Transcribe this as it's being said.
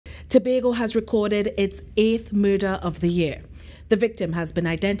Tobago has recorded its 8th murder of the year. The victim has been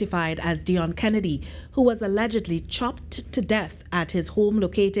identified as Deon Kennedy, who was allegedly chopped to death at his home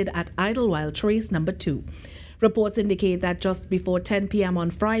located at Idlewild Trace No. 2. Reports indicate that just before 10 p.m.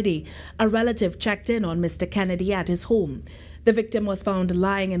 on Friday, a relative checked in on Mr. Kennedy at his home. The victim was found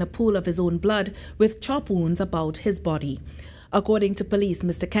lying in a pool of his own blood with chop wounds about his body. According to police,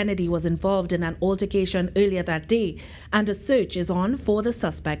 Mr. Kennedy was involved in an altercation earlier that day, and a search is on for the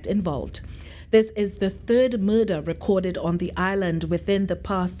suspect involved. This is the 3rd murder recorded on the island within the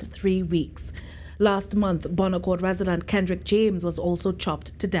past 3 weeks. Last month, Bonaccord resident Kendrick James was also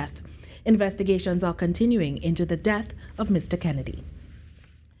chopped to death. Investigations are continuing into the death of Mr. Kennedy.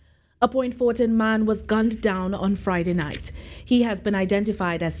 A Point Fortin man was gunned down on Friday night. He has been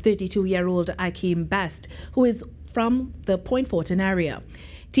identified as 32-year-old Ikem, who is from the Point Fortin area.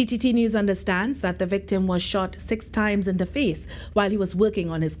 TTT News understands that the victim was shot 6 times in the face while he was working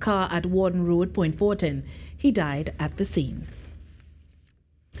on his car at Warden Road, Point Fortin. He died at the scene.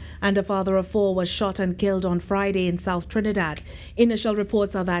 And a father of 4 was shot and killed on Friday in South Trinidad. Initial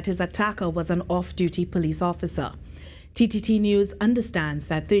reports are that his attacker was an off-duty police officer. TTT News understands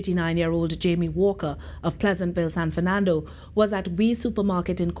that 39-year-old Jamie Walker of Pleasantville, San Fernando, was at Wee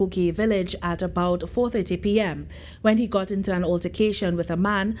Supermarket in Cookie Village at about 4:30 p.m. when he got into an altercation with a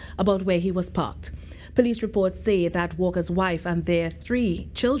man about where he was parked. Police reports say that Walker's wife and their 3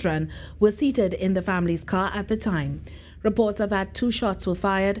 children were seated in the family's car at the time. Reports are that 2 shots were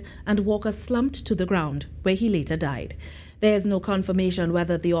fired and Walker slumped to the ground, where he later died. There is no confirmation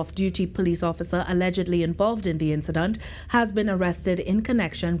whether the off-duty police officer allegedly involved in the incident has been arrested in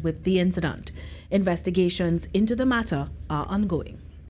connection with the incident. Investigations into the matter are ongoing.